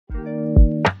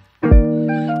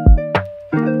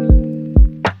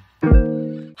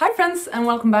friends, and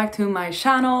welcome back to my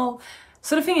channel.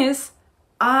 So the thing is,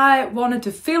 I wanted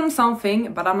to film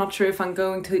something, but I'm not sure if I'm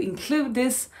going to include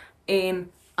this in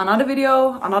another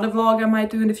video, another vlog I might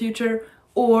do in the future,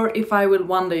 or if I will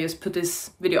one day just put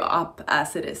this video up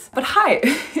as it is. But hi!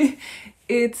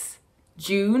 It's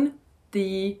June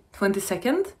the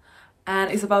 22nd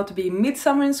and it's about to be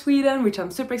midsummer in Sweden, which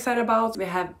I'm super excited about. We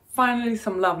have finally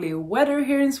some lovely weather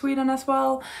here in Sweden as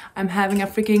well. I'm having a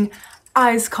freaking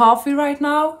iced coffee right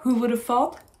now, who would have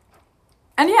thought?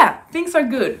 And yeah, things are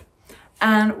good.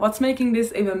 And what's making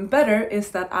this even better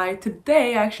is that I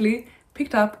today actually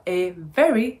picked up a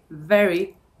very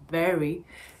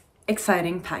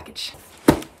exciting package.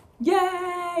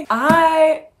 Yay!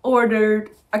 I ordered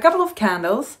a couple of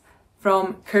candles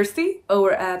from Kirsty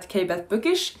over at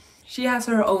bookish. She has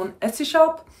her own Etsy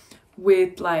shop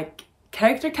with like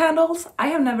character candles. I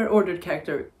have never ordered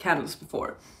character candles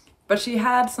before, but she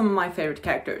had some of my favorite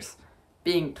characters,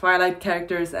 being Twilight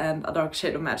characters and a Dark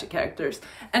Shade of Magic characters.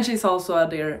 And she's also a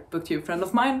dear booktube friend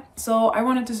of mine, so I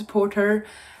wanted to support her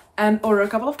and order a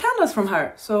couple of candles from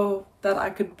her so that I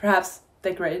could perhaps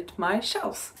decorate my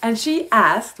shelves. And she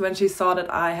asked, when she saw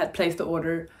that I had placed the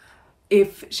order,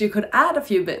 if she could add a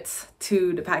few bits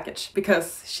to the package,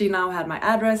 because she now had my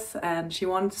address and she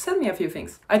wanted to send me a few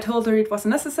things. I told her it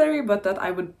wasn't necessary, but that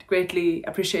I would greatly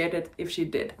appreciate it if she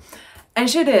did. And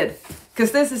she did,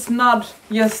 because this is not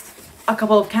just a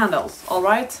couple of candles,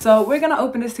 alright? So we're gonna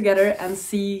open this together and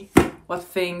see what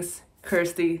things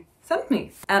Kirsty sent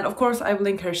me. And of course I will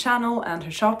link her channel and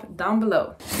her shop down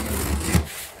below.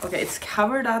 Okay, it's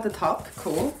covered at the top,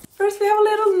 cool. First we have a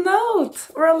little note,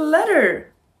 or a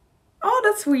letter. Oh,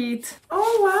 that's sweet.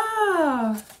 Oh,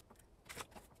 wow.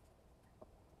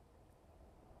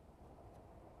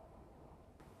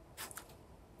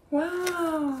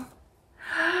 Wow.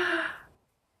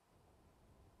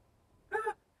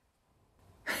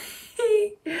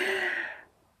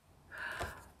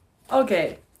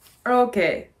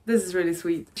 Okay, this is really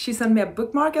sweet. She sent me a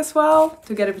bookmark as well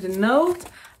to get it with a note,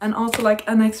 and also like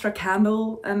an extra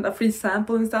candle and a free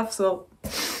sample and stuff, so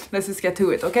let's just get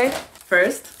to it, okay?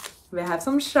 First, we have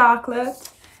some chocolate.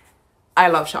 I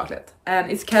love chocolate. And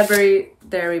it's Cadbury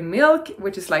Dairy Milk,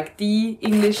 which is like the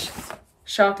English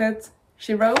chocolate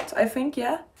she wrote, I think,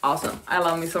 yeah? Awesome. I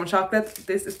love me some chocolate.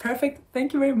 This is perfect.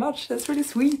 Thank you very much. That's really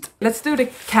sweet. Let's do the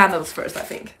candles first, I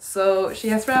think. So she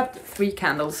has wrapped 3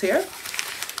 candles here.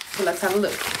 So let's have a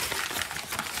look.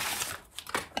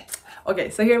 Okay,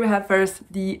 so here we have first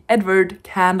the Edward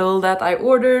candle that I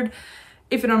ordered.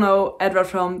 If you don't know, Edward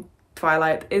from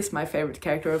Twilight is my favorite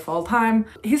character of all time.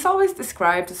 He's always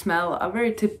described to smell a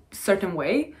very certain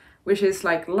way, which is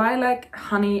like lilac,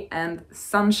 honey, and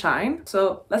sunshine.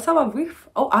 So let's have a whiff.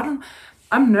 Oh,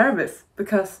 I'm nervous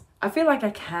because I feel like I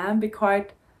can be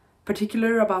quite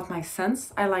particular about my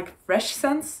scents. I like fresh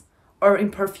scents, or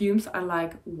in perfumes I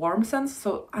like warm scents.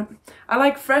 So I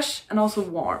like fresh and also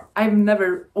warm. I've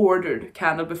never ordered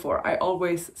candle before. I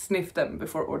always sniff them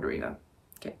before ordering them.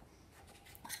 Okay,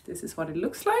 this is what it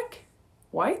looks like.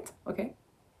 White, okay.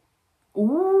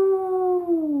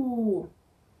 Ooh.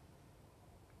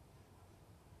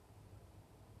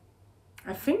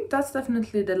 I think that's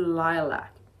definitely the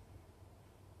lilac.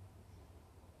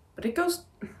 But it goes...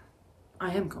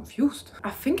 I am confused.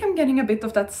 I think I'm getting a bit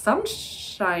of that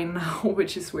sunshine now,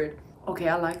 which is weird. Okay,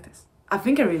 I like this. I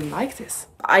think I really like this.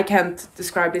 I can't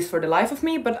describe this for the life of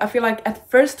me, but I feel like at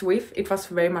first whiff it was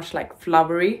very much like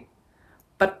flowery.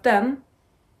 But then,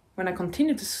 when I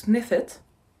continue to sniff it,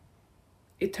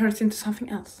 it turns into something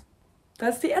else.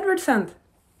 That's the Edward scent.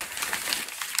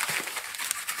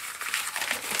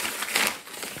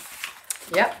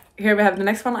 Yeah, here we have the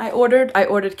next one I ordered. I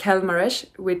ordered Kelmaresh,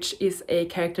 which is a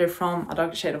character from A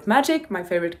Dark Shade of Magic, my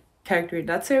favorite character in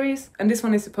that series. And this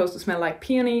one is supposed to smell like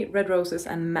peony, red roses,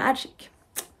 and magic.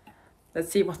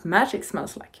 Let's see what magic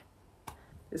smells like.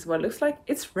 This is what it looks like.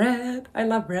 It's red. I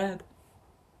love red.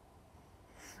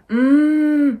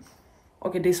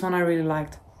 Okay, this one I really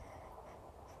liked.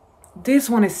 This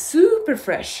one is super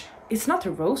fresh. It's not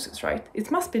the roses, right?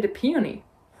 It must be the peony.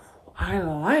 I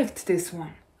liked this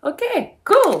one. Okay,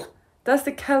 cool. That's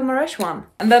the Kelmaresh one.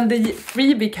 And then the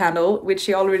freebie candle, which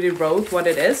she already wrote what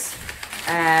it is.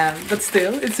 But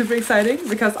still, it's super exciting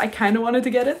because I kind of wanted to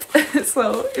get it.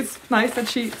 So it's nice that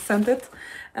she sent it.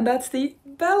 And that's the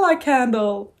Bella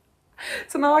candle.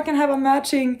 So now I can have a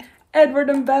matching Edward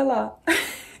and Bella.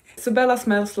 So Bella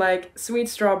smells like sweet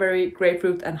strawberry,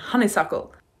 grapefruit, and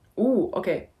honeysuckle. Ooh,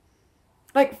 okay.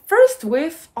 Like, first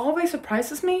whiff always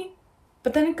surprises me,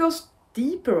 but then it goes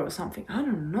deeper or something. I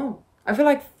don't know. I feel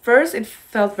like first it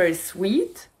felt very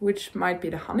sweet, which might be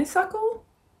the honeysuckle.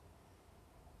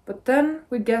 But then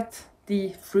we get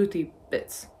the fruity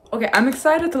bits. Okay, I'm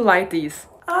excited to light these.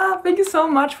 Thank you so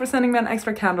much for sending me an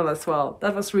extra candle as well.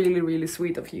 That was really, really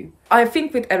sweet of you. I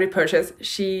think with every purchase,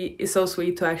 she is so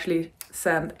sweet to actually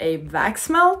send a wax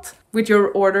melt with your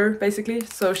order, basically.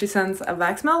 So she sends a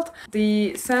wax melt.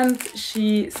 The scent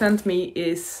she sent me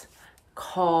is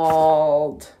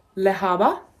called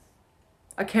Lehaba,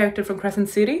 a character from Crescent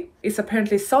City. It's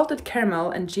apparently salted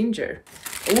caramel and ginger.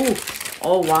 Ooh,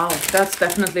 oh wow, that's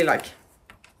definitely like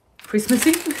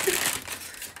Christmassy.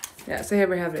 Yeah, so here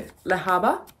we have it.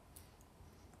 Lehaba.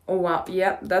 Oh wow,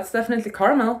 yeah, that's definitely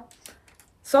caramel.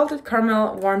 Salted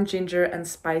caramel, warm ginger, and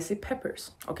spicy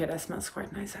peppers. Okay, that smells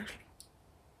quite nice actually.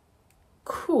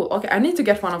 Cool, okay, I need to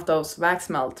get one of those wax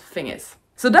melt thingies.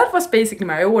 So that was basically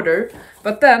my order,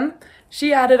 but then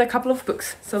she added a couple of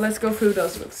books. So let's go through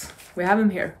those books. We have them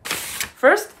here.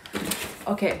 First,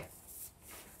 okay.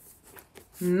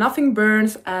 Nothing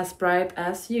Burns as Bright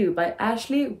as You by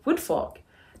Ashley Woodfolk.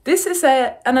 This is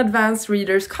an advanced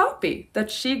reader's copy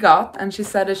that she got, and she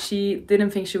said that she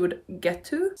didn't think she would get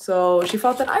to, so she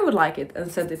thought that I would like it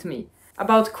and sent it to me.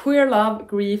 About queer love,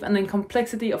 grief, and the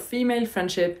complexity of female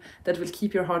friendship that will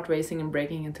keep your heart racing and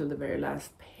breaking until the very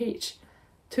last page.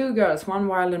 Two girls, one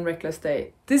wild and reckless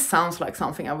day. This sounds like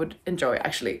something I would enjoy,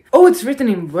 actually. Oh, it's written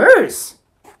in verse!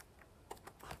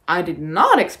 I did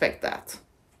not expect that.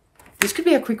 This could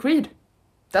be a quick read.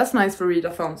 That's nice for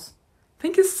readathons.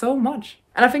 Thank you so much.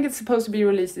 And I think it's supposed to be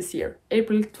released this year.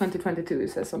 April 2022, it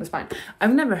says on the spine.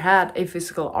 I've never had a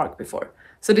physical ARC before,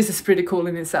 so this is pretty cool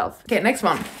in itself. Okay, next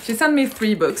one. She sent me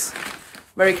 3 books.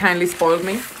 Very kindly spoiled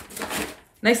me.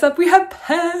 Next up we have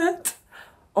Pet.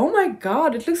 Oh my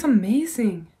god, it looks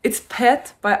amazing. It's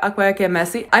Pet by Akwaeke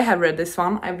Messi. I have read this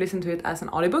one. I've listened to it as an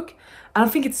audiobook. And I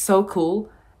think it's so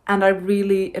cool. And I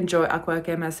really enjoy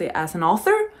Akwaeke Messi as an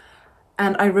author.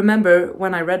 And I remember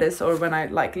when I read this, or when I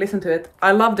listened to it,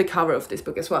 I love the cover of this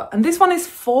book as well. And this one is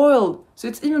foiled, so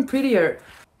it's even prettier.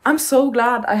 I'm so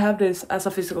glad I have this as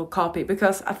a physical copy,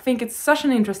 because I think it's such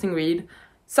an interesting read,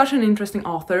 such an interesting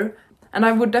author, and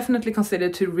I would definitely consider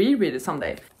to reread it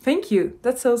someday. Thank you,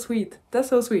 that's so sweet, that's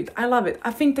so sweet, I love it.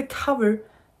 I think the cover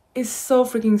is so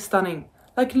freaking stunning.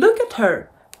 Like, look at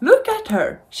her. Look at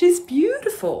her, she's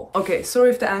beautiful. Okay, sorry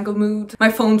if the angle moved.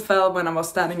 My phone fell when I was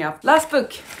standing up. Last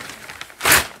book.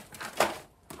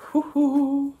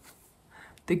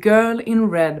 The Girl in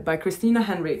Red by Christina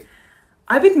Henry.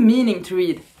 I've been meaning to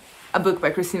read a book by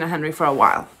Christina Henry for a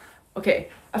while. Okay,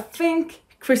 I think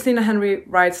Christina Henry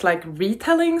writes like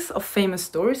retellings of famous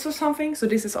stories or something, so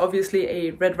this is obviously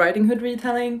a Red Riding Hood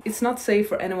retelling. It's not safe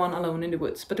for anyone alone in the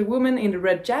woods, but the woman in the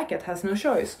red jacket has no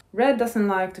choice. Red doesn't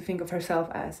like to think of herself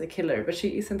as a killer, but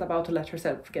she isn't about to let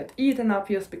herself get eaten up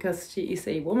just because she is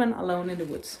a woman alone in the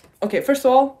woods. Okay, first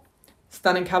of all,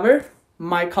 stunning cover.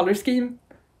 My color scheme,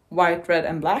 white, red,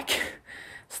 and black.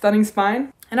 Stunning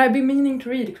spine. And I've been meaning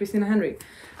to read Christina Henry.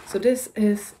 So this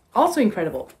is also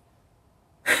incredible.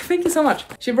 Thank you so much.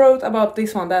 She wrote about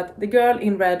this one that The Girl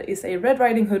in Red is a Red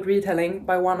Riding Hood retelling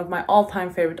by one of my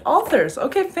all-time favorite authors.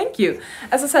 Okay, thank you.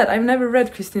 As I said, I've never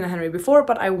read Christina Henry before,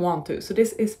 but I want to. So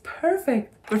this is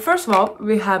perfect. But first of all,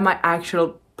 we have my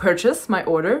actual purchase, my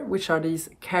order, which are these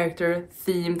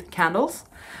character-themed candles.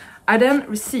 I then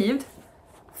received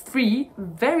 3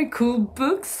 very cool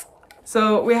books.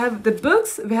 So we have the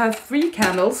books, we have 3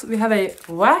 candles, we have a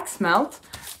wax melt,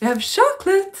 we have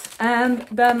chocolate, and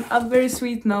then a very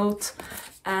sweet note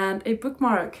and a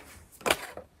bookmark.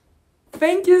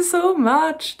 Thank you so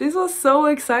much! This was so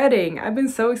exciting! I've been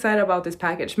so excited about this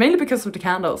package, mainly because of the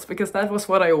candles, because that was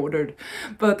what I ordered.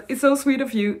 But it's so sweet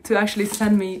of you to actually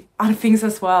send me other things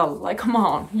as well. Like, come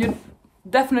on, you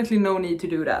definitely no need to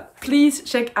do that. Please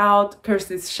check out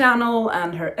Kirsty's channel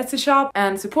and her Etsy shop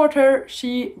and support her.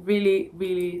 She really,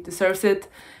 really deserves it.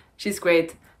 She's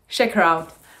great. Check her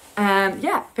out. And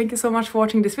yeah, thank you so much for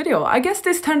watching this video. I guess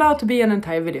this turned out to be an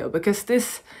entire video because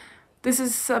this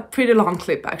is a pretty long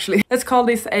clip actually. Let's call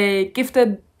this a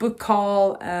gifted book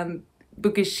haul and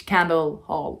bookish candle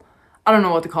haul. I don't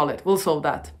know what to call it. We'll solve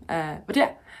that. But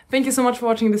yeah, thank you so much for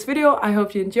watching this video. I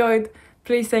hope you enjoyed.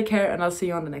 Please take care and I'll see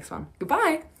you on the next one.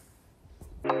 Goodbye!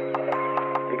 You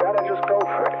gotta just go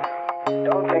for it.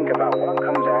 Don't think about what